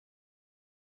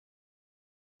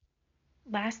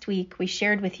Last week, we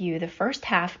shared with you the first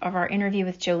half of our interview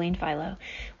with Jolene Philo,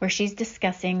 where she's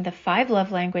discussing the 5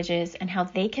 love languages and how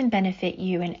they can benefit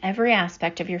you in every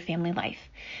aspect of your family life.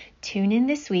 Tune in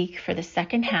this week for the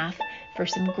second half for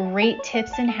some great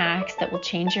tips and hacks that will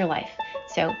change your life.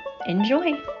 So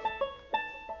enjoy.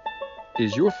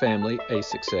 Is your family a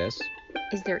success?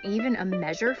 Is there even a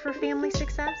measure for family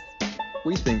success?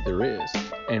 We think there is,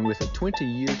 and with a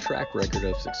 20-year track record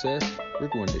of success, we're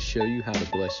going to show you how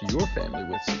to bless your family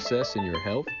with success in your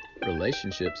health,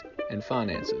 relationships, and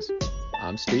finances.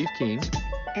 I'm Steve King.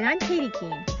 And I'm Katie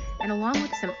King, and along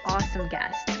with some awesome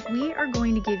guests, we are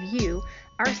going to give you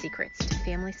our secrets to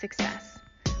family success.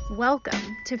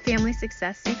 Welcome to Family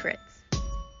Success Secrets.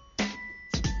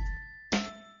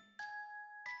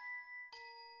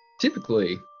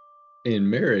 Typically, in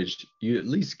marriage, you at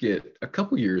least get a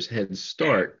couple years head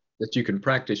start that you can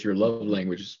practice your love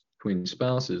languages between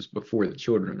spouses before the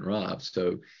children arrive.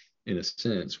 So in a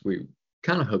sense, we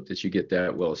kind of hope that you get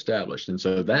that well established. And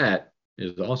so that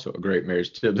is also a great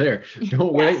marriage tip there.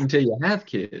 Don't wait until you have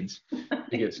kids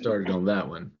to get started on that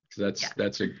one, because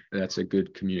that's a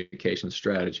good communication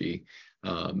strategy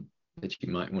that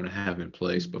you might want to have in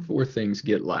place before things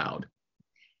get loud.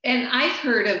 And I've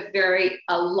heard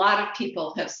a lot of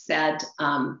people have said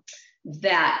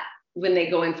that when they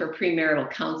go in for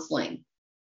premarital counseling,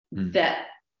 that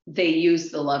they use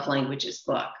the Love Languages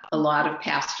book. A lot of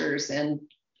pastors and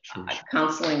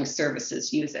counseling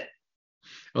services use it.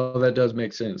 Well, that does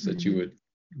make sense that you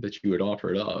would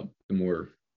offer it up. The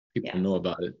more people know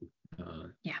about it,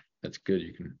 that's good.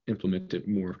 You can implement it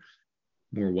more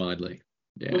widely.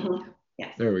 Yeah.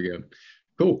 Yes. There we go.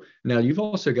 Cool. Now, you've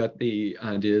also got the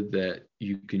idea that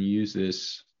you can use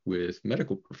this with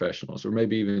medical professionals, or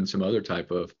maybe even some other type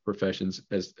of professions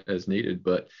as needed.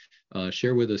 But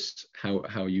share with us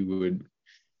how you would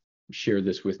share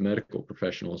this with medical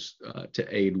professionals to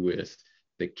aid with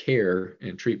the care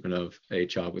and treatment of a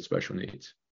child with special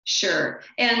needs. Sure.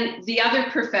 And the other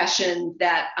profession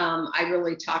that I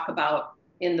really talk about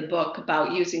in the book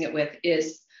about using it with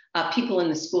is people in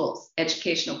the schools,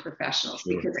 educational professionals,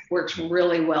 because it works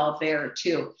really well there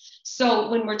too. So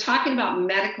when we're talking about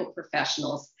medical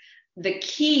professionals,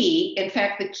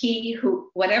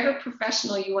 whatever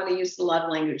professional you want to use the love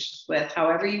languages with,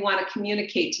 however you want to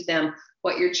communicate to them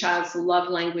what your child's love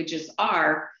languages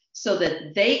are, so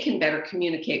that they can better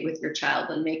communicate with your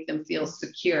child and make them feel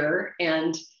secure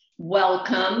and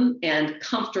welcome and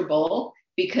comfortable,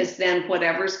 because then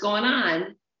whatever's going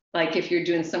on, like if you're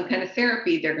doing some kind of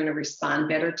therapy, they're going to respond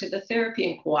better to the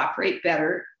therapy and cooperate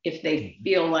better if they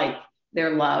feel like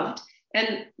they're loved.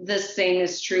 And the same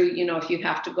is true, if you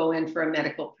have to go in for a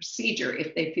medical procedure,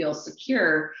 if they feel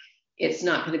secure, it's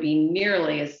not going to be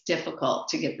nearly as difficult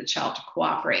to get the child to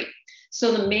cooperate.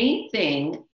 So the main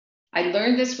thing, I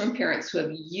learned this from parents who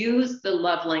have used the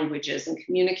love languages and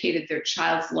communicated their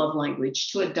child's love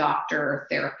language to a doctor or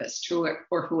therapist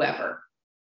or whoever,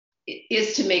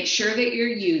 is to make sure that you're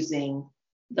using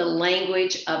the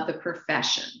language of the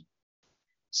profession.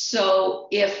 So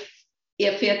if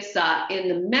it's in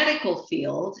the medical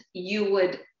field, you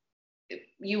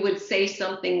would say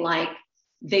something like,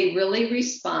 they really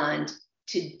respond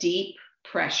to deep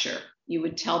pressure. You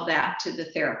would tell that to the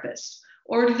therapist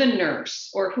or to the nurse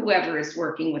or whoever is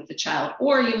working with the child.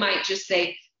 Or you might just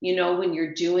say, when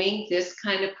you're doing this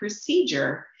kind of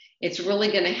procedure, it's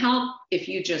really going to help if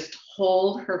you just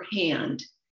hold her hand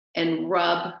and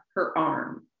rub her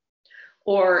arm.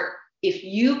 Or if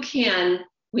you can,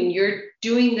 when you're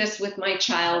doing this with my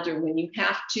child, or when you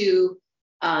have to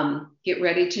get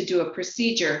ready to do a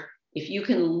procedure, if you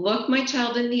can look my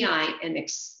child in the eye and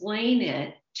explain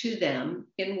it to them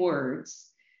in words,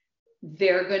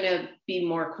 they're going to be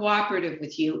more cooperative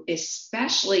with you,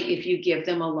 especially if you give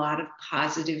them a lot of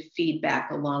positive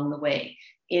feedback along the way.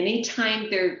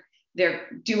 Anytime they're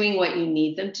doing what you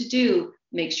need them to do,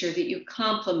 make sure that you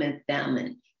compliment them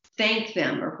and thank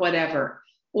them or whatever.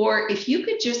 Or if you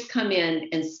could just come in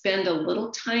and spend a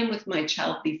little time with my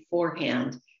child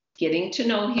beforehand, getting to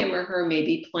know him or her,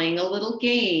 maybe playing a little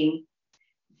game,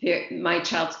 my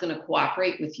child's going to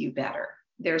cooperate with you better.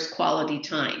 There's quality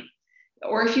time.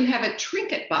 Or if you have a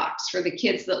trinket box for the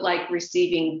kids that like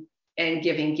receiving and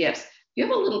giving gifts, you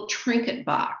have a little trinket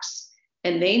box.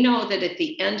 And they know that at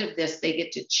the end of this, they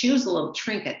get to choose a little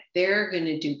trinket. They're going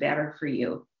to do better for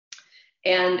you.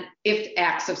 And if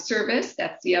acts of service,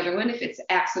 that's the other one. If it's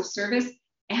acts of service,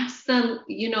 ask them,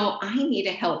 I need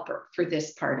a helper for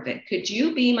this part of it. Could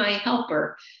you be my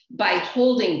helper by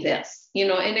holding this?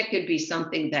 And it could be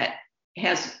something that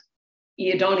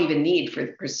you don't even need for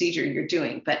the procedure you're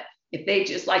doing. But if they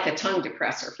just like a tongue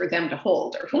depressor for them to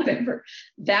hold or whatever,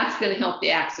 that's going to help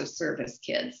the acts of service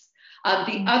kids.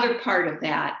 The other part of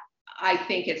that, I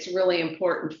think it's really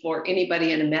important for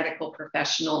anybody in a medical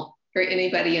professional or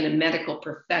anybody in a medical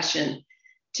profession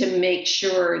to make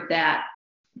sure that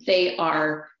they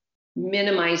are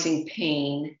minimizing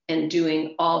pain and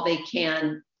doing all they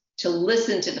can to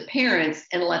listen to the parents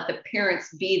and let the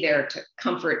parents be there to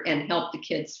comfort and help the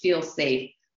kids feel safe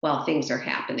while things are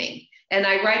happening. And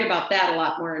I write about that a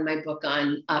lot more in my book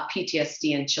on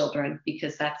PTSD in children,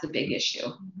 because that's a big issue.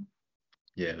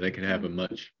 Yeah, they can have a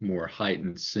much more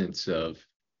heightened sense of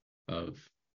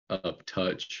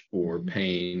touch or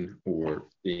pain or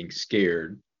being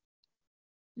scared.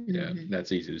 Yeah,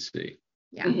 that's easy to see.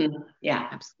 Yeah. Yeah,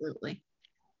 Absolutely.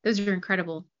 Those are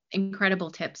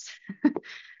incredible tips.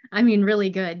 I mean, really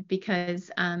good,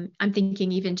 because I'm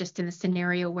thinking even just in the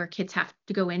scenario where kids have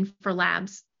to go in for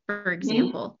labs, for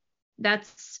example,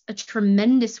 that's a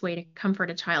tremendous way to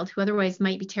comfort a child who otherwise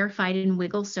might be terrified and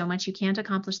wiggle so much you can't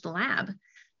accomplish the lab,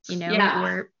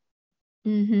 or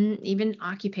even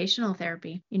occupational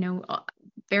therapy,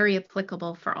 very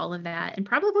applicable for all of that, and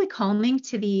probably calming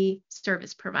to the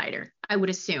service provider, I would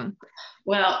assume.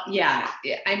 Well, yeah.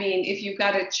 I mean, if you've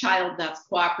got a child that's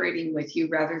cooperating with you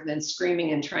rather than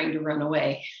screaming and trying to run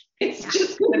away, it's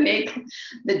just going to make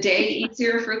the day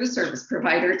easier for the service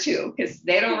provider too, because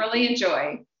they don't really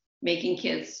enjoy making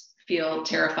kids feel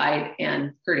terrified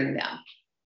and hurting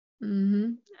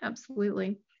them.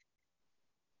 Absolutely.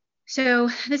 So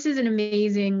this is an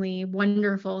amazingly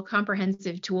wonderful,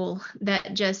 comprehensive tool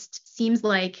that just seems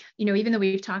like, even though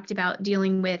we've talked about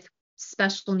dealing with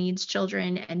special needs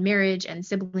children and marriage and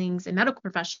siblings and medical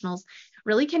professionals,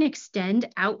 really can extend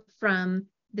out from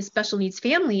the special needs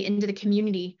family into the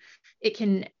community. It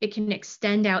can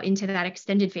extend out into that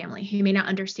extended family who may not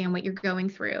understand what you're going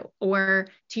through, or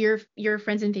to your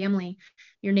friends and family,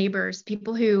 your neighbors,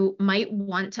 people who might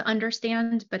want to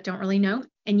understand but don't really know.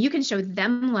 And you can show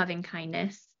them loving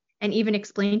kindness and even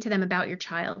explain to them about your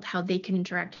child, how they can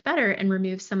interact better and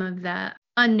remove some of the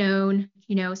unknown,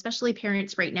 especially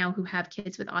parents right now who have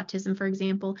kids with autism, for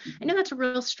example. I know that's a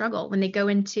real struggle when they go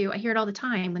into, I hear it all the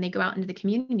time when they go out into the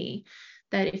community,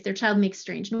 that if their child makes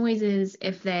strange noises,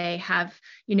 if they have,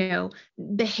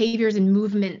 behaviors and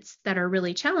movements that are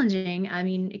really challenging,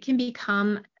 it can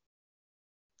become,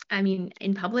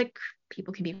 in public,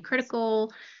 people can be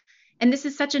critical. And this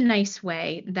is such a nice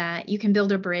way that you can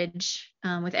build a bridge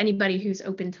with anybody who's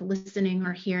open to listening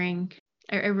or hearing.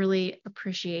 I really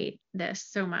appreciate this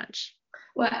so much.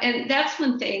 Well, and that's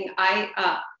one thing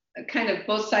I kind of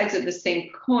both sides of the same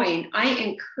coin. I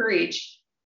encourage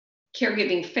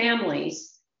caregiving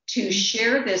families to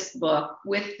share this book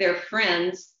with their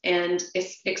friends and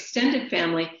extended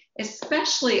family,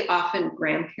 especially often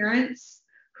grandparents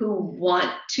who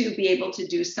want to be able to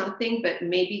do something but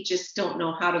maybe just don't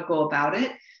know how to go about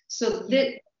it. So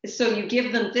you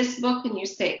give them this book and you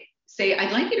say,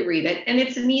 I'd like you to read it, and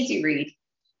it's an easy read.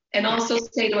 And also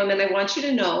say to them, and I want you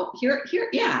to know, here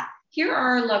are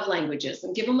our love languages,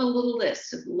 and give them a little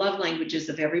list of love languages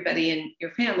of everybody in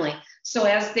your family. So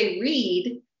as they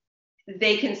read,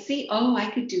 they can see, oh,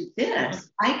 I could do this,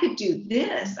 I could do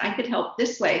this, I could help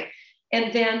this way.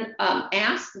 And then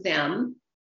ask them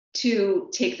to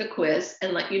take the quiz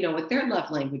and let you know what their love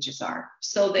languages are,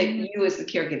 so that you as the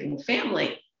caregiving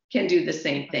family can do the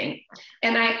same thing.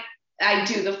 And I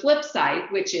do the flip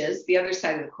side, which is the other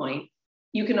side of the coin.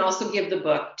 You can also give the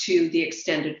book to the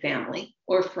extended family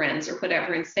or friends or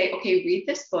whatever and say, okay, read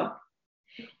this book,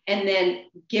 and then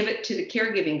give it to the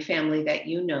caregiving family that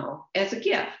you know as a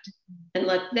gift, and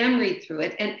let them read through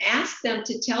it and ask them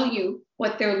to tell you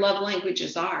what their love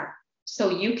languages are, so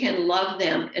you can love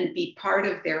them and be part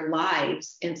of their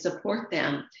lives and support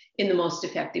them in the most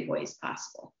effective ways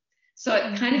possible. So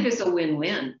it kind of is a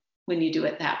win-win when you do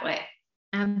it that way.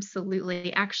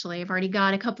 Absolutely. Actually, I've already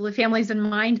got a couple of families in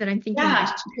mind that I'm thinking I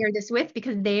should share this with,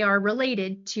 because they are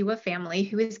related to a family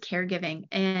who is caregiving.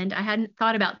 And I hadn't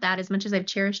thought about that. As much as I've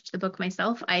cherished the book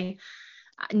myself, I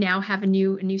now have a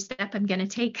new step I'm going to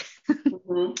take.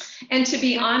 And to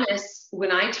be honest,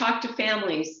 when I talk to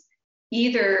families,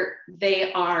 either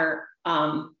they are,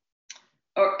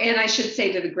 and I should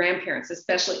say to the grandparents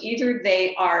especially, either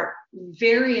they are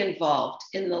very involved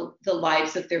in the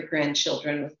lives of their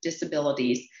grandchildren with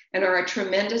disabilities and are a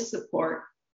tremendous support,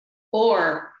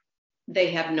 or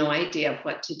they have no idea of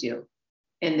what to do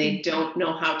and they don't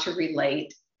know how to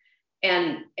relate,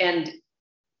 and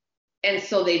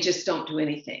so they just don't do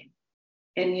anything.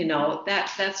 And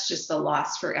that's just a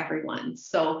loss for everyone.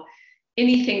 So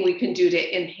anything we can do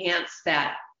to enhance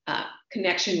that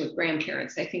connection with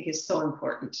grandparents, I think, is so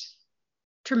important.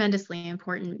 tremendously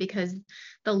important, because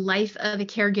the life of a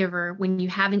caregiver, when you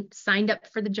haven't signed up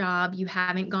for the job, you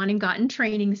haven't gone and gotten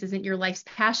training, this isn't your life's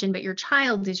passion, but your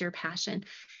child is your passion,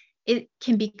 it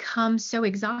can become so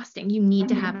exhausting. You need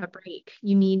to have a break.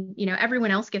 You need, everyone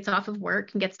else gets off of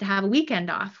work and gets to have a weekend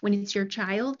off. When it's your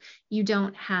child, you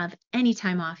don't have any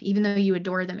time off, even though you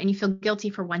adore them, and you feel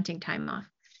guilty for wanting time off.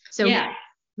 So, yeah.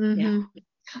 Mm-hmm.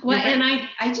 Well, and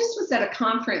I just was at a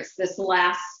conference this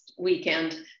last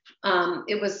weekend.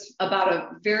 It was about a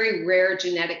very rare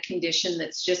genetic condition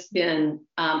that's just been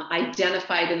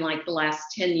identified in like the last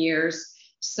 10 years.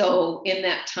 So in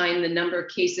that time, the number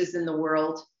of cases in the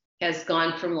world has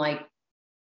gone from like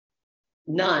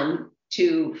none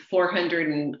to 400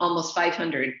 and almost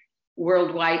 500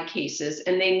 worldwide cases.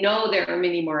 And they know there are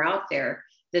many more out there,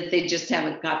 that they just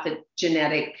haven't got the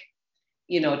genetic,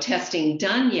 testing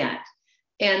done yet.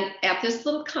 And at this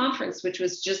little conference, which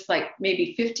was just like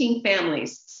maybe 15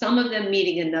 families, some of them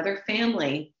meeting another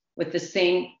family with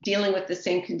dealing with the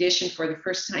same condition for the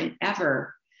first time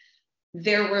ever,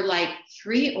 there were like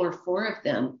 3 or 4 of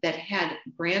them that had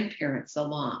grandparents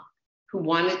along who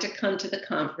wanted to come to the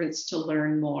conference to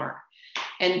learn more.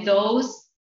 And those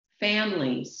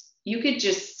families, you could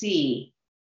just see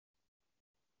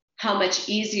how much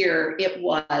easier it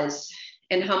was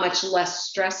and how much less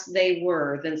stressed they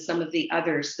were than some of the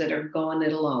others that are going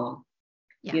it alone,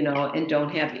 and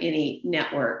don't have any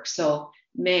network. So,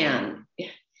 man,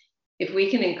 if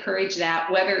we can encourage that,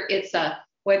 whether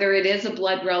it is a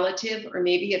blood relative, or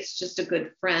maybe it's just a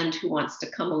good friend who wants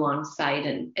to come alongside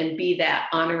and be that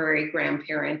honorary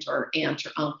grandparent or aunt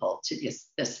or uncle to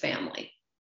this family.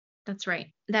 That's right.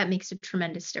 That makes a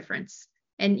tremendous difference.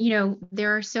 And,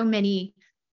 there are so many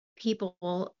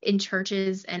people in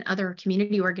churches and other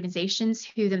community organizations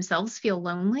who themselves feel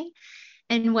lonely.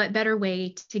 And what better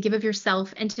way to give of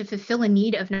yourself and to fulfill a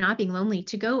need of not being lonely,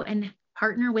 to go and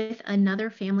partner with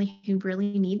another family who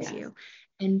really needs you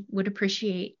and would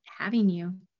appreciate having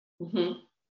you. Mm-hmm.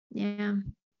 Yeah.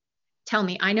 Tell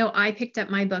me, I know I picked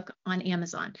up my book on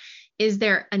Amazon. Is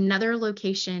there another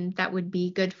location that would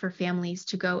be good for families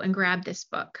to go and grab this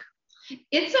book?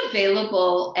 It's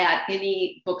available at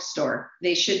any bookstore.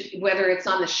 They should, whether it's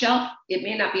on the shelf, it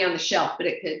may not be on the shelf, but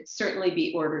it could certainly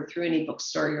be ordered through any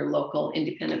bookstore, your local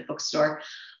independent bookstore.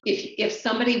 If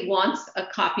somebody wants a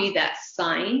copy that's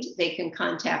signed, they can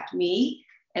contact me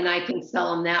and I can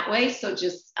sell them that way. So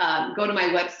just go to my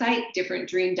website,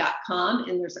 differentdream.com,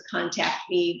 and there's a contact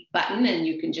me button, and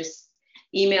you can just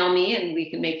email me and we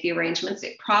can make the arrangements.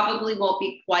 It probably won't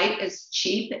be quite as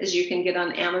cheap as you can get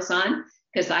on Amazon,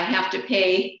 because I have to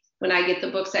pay, when I get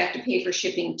the books, I have to pay for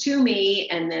shipping to me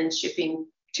and then shipping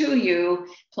to you,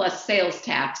 plus sales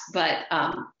tax. But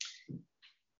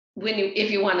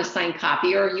if you want a signed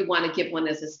copy, or you want to give one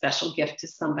as a special gift to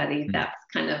somebody, that's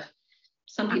kind of,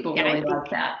 some people really like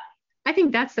that. I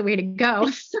think that's the way to go.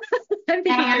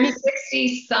 After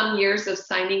 60 some years of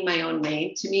signing my own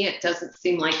name, to me, it doesn't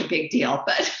seem like a big deal,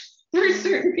 but for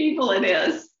certain people it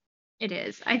is. It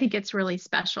is. I think it's really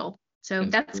special. So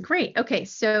that's great. Okay.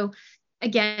 So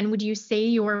again, would you say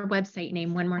your website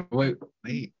name one more? Wait,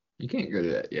 you can't go to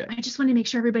that yet. I just want to make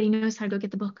sure everybody knows how to go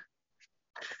get the book.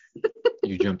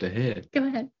 You jumped ahead. Go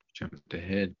ahead. Jumped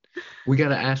ahead. We got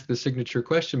to ask the signature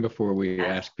question before we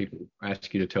ask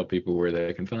you to tell people where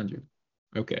they can find you.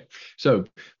 Okay. So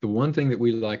the one thing that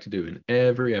we like to do in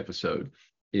every episode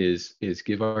is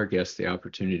give our guests the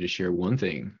opportunity to share one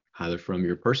thing, either from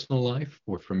your personal life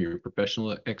or from your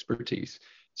professional expertise,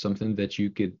 something that you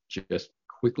could just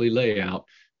quickly lay out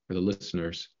for the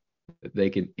listeners that they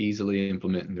can easily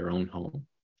implement in their own home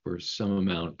for some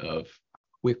amount of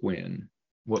quick win.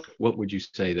 What would you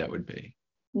say that would be?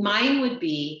 Mine would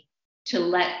be to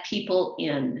let people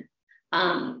in.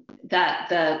 That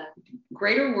the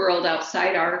greater world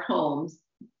outside our homes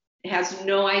has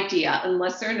no idea,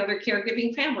 unless they're another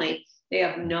caregiving family, they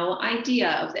have no idea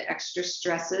of the extra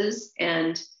stresses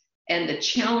and the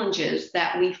challenges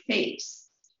that we face.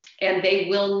 And they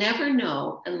will never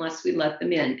know unless we let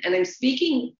them in. And I'm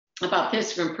speaking about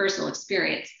this from personal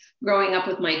experience. Growing up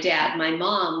with my dad, my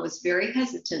mom was very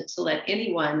hesitant to let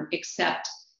anyone except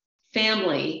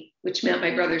family, which meant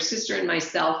my brother, sister, and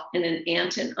myself, and an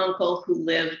aunt and uncle who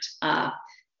lived a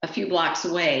few blocks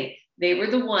away. They were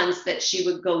the ones that she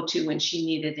would go to when she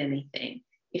needed anything.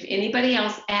 If anybody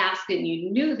else asked and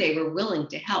you knew they were willing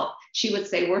to help, she would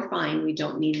say, "We're fine, we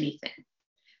don't need anything."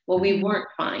 Well, we weren't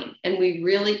fine, and we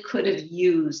really could have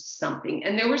used something.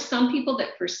 And there were some people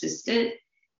that persisted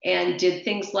and did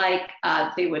things like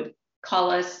they would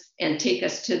call us and take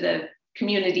us to the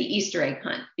community Easter egg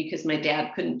hunt, because my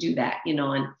dad couldn't do that,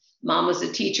 and mom was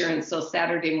a teacher, and so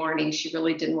Saturday morning she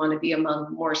really didn't want to be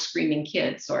among more screaming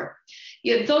kids, or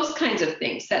those kinds of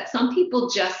things that some people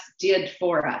just did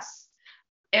for us.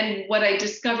 And what I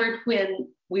discovered when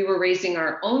we were raising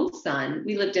our own son,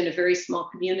 we lived in a very small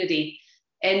community,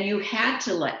 and you had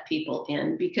to let people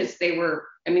in because there were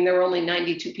only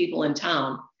 92 people in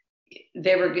town.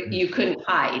 You couldn't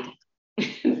hide.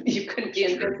 You couldn't be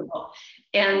invisible.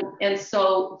 And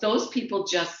so those people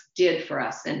just did for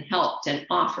us and helped and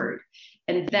offered.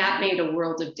 And that made a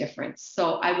world of difference.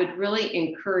 So I would really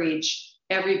encourage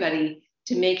everybody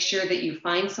to make sure that you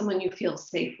find someone you feel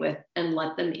safe with and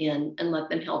let them in and let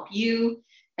them help you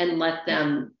and let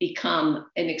them become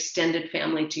an extended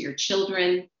family to your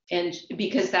children. And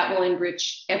because that will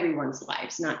enrich everyone's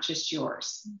lives, not just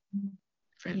yours.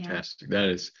 Fantastic.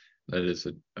 Yeah. That is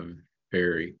a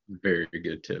very, very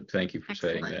good tip. Thank you for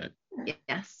saying that.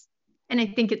 Yes. And I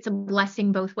think it's a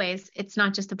blessing both ways. It's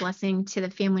not just a blessing to the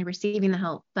family receiving the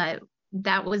help, but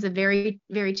that was a very,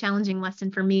 very challenging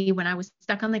lesson for me when I was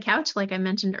stuck on the couch, like I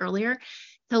mentioned earlier,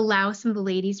 to allow some of the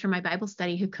ladies from my Bible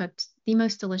study who cooked the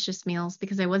most delicious meals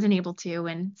because I wasn't able to.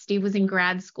 And Steve was in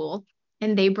grad school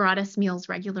and they brought us meals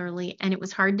regularly. And it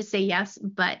was hard to say yes,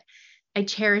 but I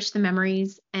cherish the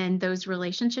memories and those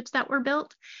relationships that were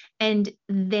built. And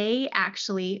they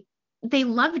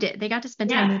loved it. They got to spend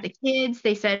time with the kids.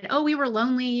 They said, oh, we were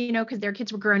lonely, because their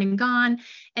kids were grown and gone.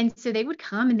 And so they would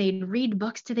come and they'd read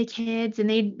books to the kids and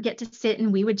they'd get to sit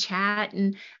and we would chat.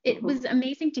 And it was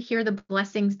amazing to hear the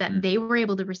blessings that they were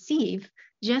able to receive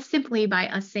just simply by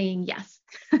us saying yes.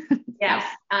 Yes.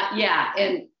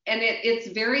 And it's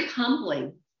very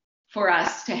humbling for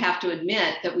us to have to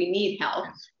admit that we need help,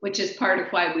 which is part of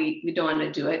why we don't want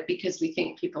to do it, because we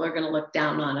think people are going to look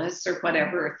down on us or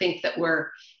whatever, or think that we're,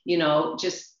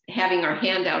 just having our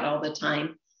hand out all the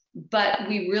time. But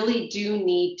we really do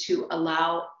need to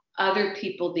allow other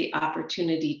people the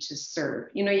opportunity to serve.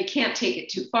 You can't take it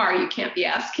too far. You can't be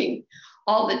asking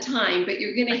all the time, but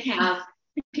you're going to have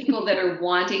people that are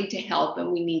wanting to help,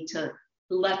 and we need to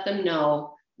let them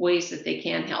know ways that they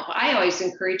can help. I always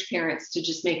encourage parents to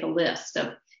just make a list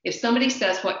of, if somebody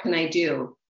says, what can I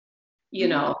do?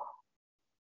 You're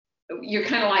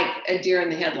kind of like a deer in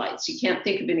the headlights. You can't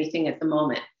think of anything at the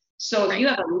moment. So if you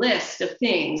have a list of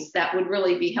things that would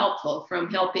really be helpful, from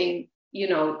helping,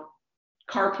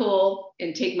 carpool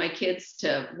and take my kids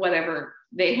to whatever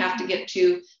they have to get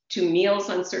to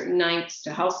meals on certain nights,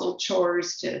 to household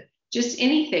chores, to just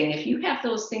anything. If you have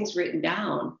those things written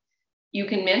down, you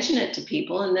can mention it to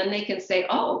people, and then they can say,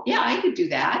 oh, yeah, I could do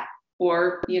that.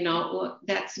 Or, well,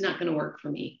 that's not going to work for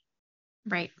me.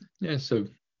 Right. Yeah. So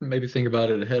maybe think about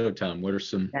it ahead of time. What are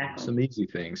some easy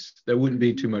things that wouldn't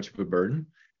be too much of a burden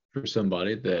for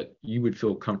somebody that you would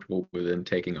feel comfortable with in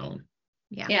taking on?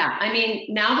 Yeah. Yeah.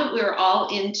 Now that we're all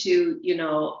into,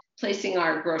 placing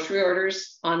our grocery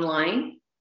orders online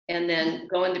and then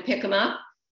going to pick them up,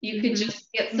 you could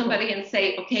just get somebody and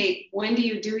say, okay, when do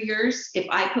you do yours? If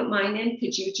I put mine in,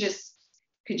 could you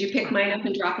pick mine up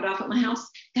and drop it off at my house?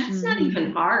 That's not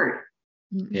even hard.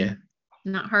 Yeah.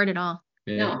 Not hard at all.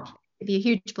 Yeah. No. It'd be a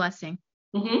huge blessing.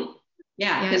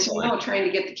 Yeah. Because trying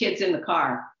to get the kids in the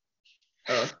car.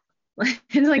 It's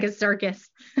like a circus.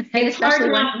 It's hard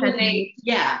enough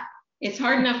it's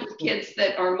hard enough with kids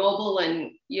that are mobile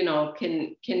and,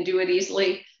 can do it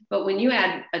easily. But when you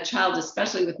add a child,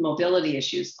 especially with mobility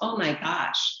issues, oh my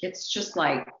gosh, it's just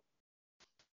like.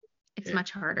 It's much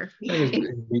harder.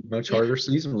 It's much harder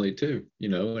seasonally too,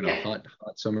 in a hot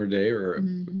summer day or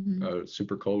a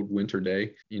super cold winter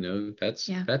day, that's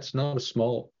not a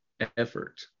small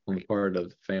effort on the part of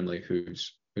the family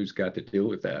who's got to deal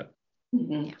with that.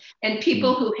 And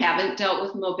people who haven't dealt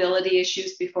with mobility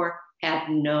issues before have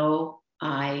no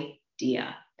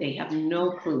idea. They have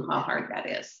no clue how hard that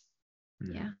is.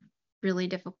 Yeah, really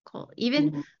difficult.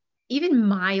 Even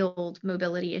mild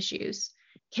mobility issues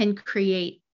can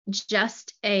create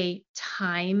just a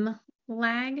time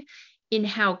lag in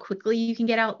how quickly you can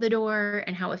get out the door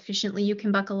and how efficiently you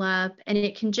can buckle up. And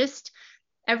it can just,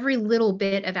 every little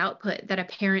bit of output that a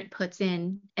parent puts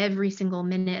in every single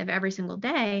minute of every single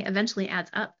day eventually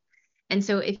adds up. And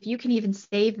so if you can even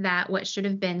save that, what should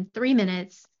have been 3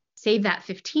 minutes, save that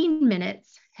 15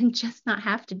 minutes and just not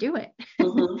have to do it,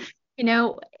 or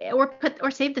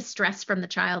save the stress from the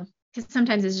child, because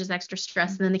sometimes it's just extra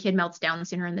stress and then the kid melts down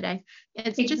sooner in the day.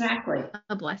 It's just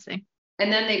a blessing.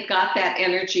 And then they've got that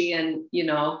energy and,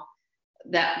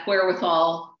 that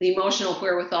wherewithal, the emotional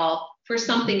wherewithal for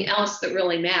something else that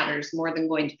really matters more than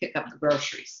going to pick up the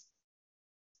groceries.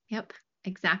 Yep,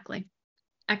 exactly.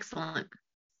 Excellent.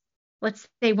 let's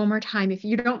say one more time, if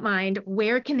you don't mind,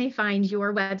 where can they find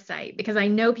your website? Because I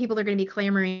know people are going to be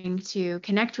clamoring to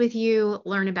connect with you,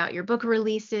 learn about your book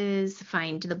releases,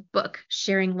 find the book,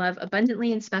 Sharing Love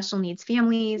Abundantly in Special Needs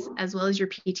Families, as well as your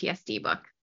PTSD book.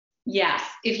 Yes.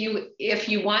 If you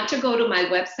want to go to my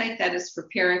website, that is for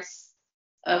parents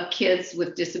of kids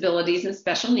with disabilities and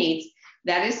special needs,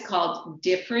 that is called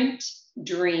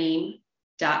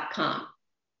differentdream.com.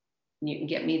 You can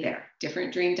get me there,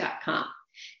 differentdream.com.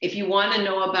 If you want to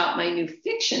know about my new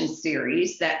fiction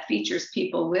series that features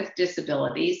people with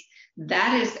disabilities,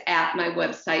 that is at my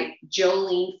website,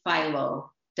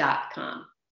 JolenePhilo.com.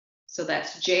 So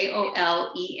that's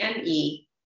JOLENE,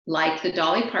 like the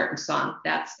Dolly Parton song,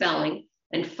 that spelling,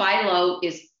 and Philo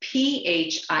is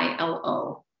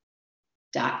PHILO.com.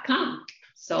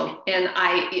 So, and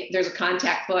there's a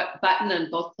contact button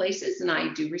on both places, and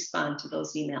I do respond to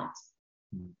those emails.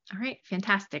 All right,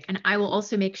 fantastic. And I will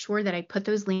also make sure that I put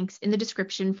those links in the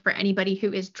description for anybody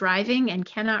who is driving and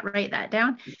cannot write that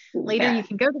down. Later, you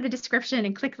can go to the description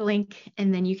and click the link,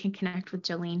 and then you can connect with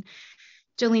Jolene.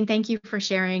 Jolene, thank you for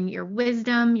sharing your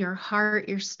wisdom, your heart,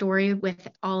 your story with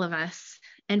all of us,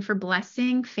 and for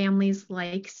blessing families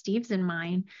like Steve's and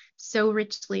mine so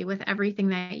richly with everything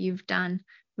that you've done.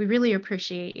 We really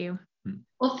appreciate you.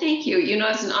 Well, thank you. You know,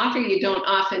 as an author, you don't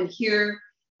often hear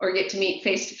or get to meet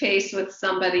face-to-face with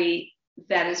somebody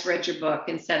that has read your book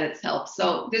and said it's helped.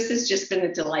 So this has just been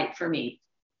a delight for me.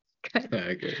 Good.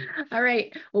 Okay. All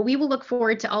right. Well, we will look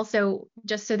forward to also,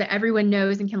 just so that everyone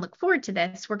knows and can look forward to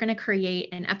this, we're going to create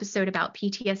an episode about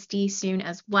PTSD soon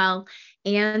as well.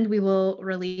 And we will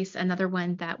release another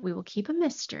one that we will keep a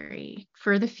mystery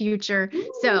for the future.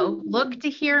 Ooh. So look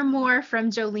to hear more from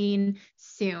Jolene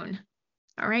soon.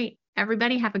 All right.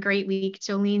 Everybody have a great week.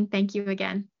 Jolene, thank you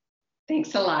again.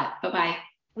 Thanks a lot. Bye-bye.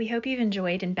 We hope you've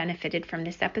enjoyed and benefited from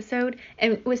this episode.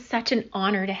 And it was such an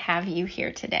honor to have you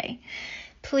here today.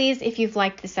 Please, if you've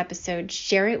liked this episode,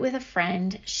 share it with a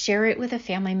friend, share it with a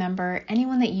family member,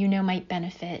 anyone that you know might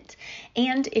benefit.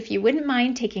 And if you wouldn't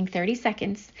mind taking 30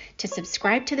 seconds to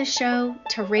subscribe to the show,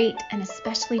 to rate, and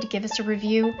especially to give us a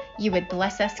review, you would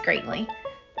bless us greatly.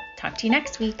 Talk to you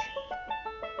next week.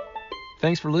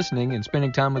 Thanks for listening and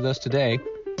spending time with us today.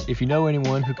 If you know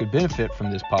anyone who could benefit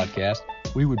from this podcast,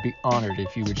 we would be honored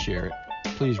if you would share it.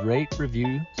 Please rate,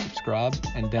 review, subscribe,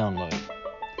 and download.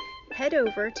 Head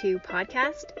over to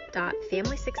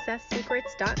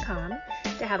podcast.familysuccesssecrets.com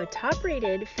to have a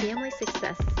top-rated family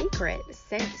success secret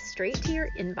sent straight to your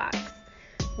inbox.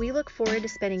 We look forward to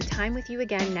spending time with you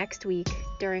again next week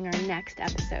during our next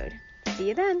episode. See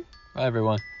you then. Bye,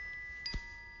 everyone.